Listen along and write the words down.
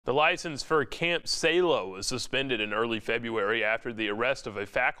The license for Camp Salo was suspended in early February after the arrest of a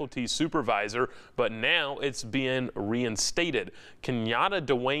faculty supervisor, but now it's being reinstated. Kenyatta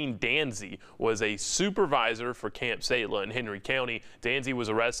Dwayne Danzy was a supervisor for Camp Salo in Henry County. Danzy was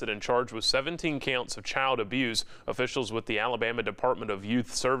arrested and charged with 17 counts of child abuse. Officials with the Alabama Department of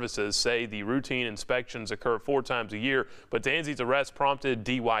Youth Services say the routine inspections occur 4 times a year, but Danzy's arrest prompted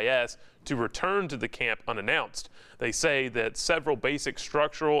DYS to return to the camp unannounced. They say that several basic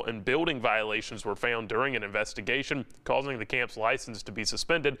structural and building violations were found during an investigation, causing the camp's license to be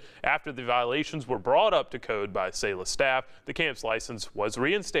suspended. After the violations were brought up to code by SALA staff, the camp's license was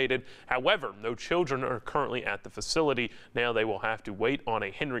reinstated. However, no children are currently at the facility. Now they will have to wait on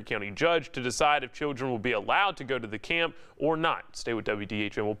a Henry County judge to decide if children will be allowed to go to the camp or not. Stay with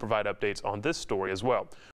WDHM. We'll provide updates on this story as well.